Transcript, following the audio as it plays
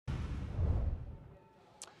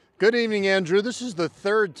Good evening, Andrew. This is the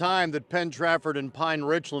third time that Penn-Trafford and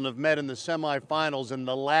Richland have met in the semifinals in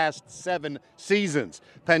the last 7 seasons.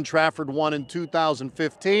 Penn-Trafford won in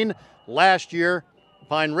 2015. Last year,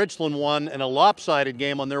 Richland won in a lopsided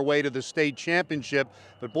game on their way to the state championship.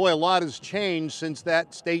 But boy, a lot has changed since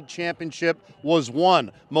that state championship was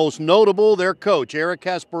won. Most notable, their coach, Eric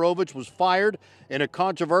Kasparovich, was fired in a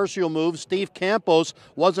controversial move. Steve Campos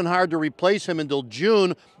wasn't hired to replace him until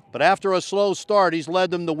June. But after a slow start, he's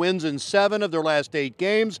led them to wins in 7 of their last 8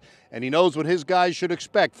 games, and he knows what his guys should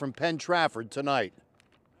expect from Penn-Trafford tonight.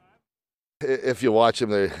 If you watch them,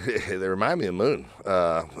 they remind me of Moon.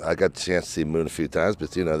 I got the chance to see Moon a few times,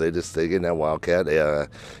 but they get in that Wildcat.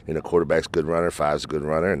 Quarterback's a good runner, Five's a good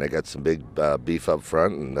runner, and they got some big beef up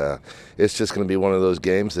front. And it's just going to be one of those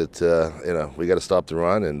games that we got to stop the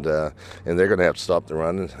run, and they're going to have to stop the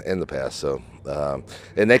run and the pass. So.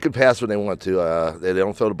 And they can pass when they want to. They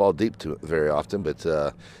don't throw the ball deep very often, but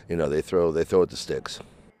they throw it to sticks.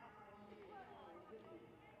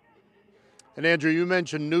 And Andrew, you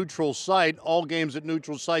mentioned neutral site. All games at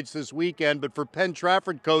neutral sites this weekend, but for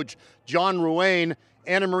Penn-Trafford coach John Ruane,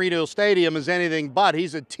 Anna Marino Stadium is anything but.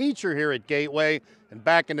 He's a teacher here at Gateway, and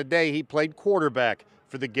back in the day, he played quarterback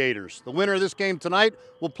for the Gators. The winner of this game tonight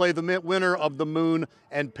will play the winner of the Moon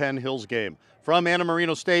and Penn Hills game. From Anna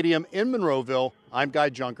Marino Stadium in Monroeville, I'm Guy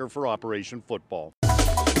Junker for Operation Football.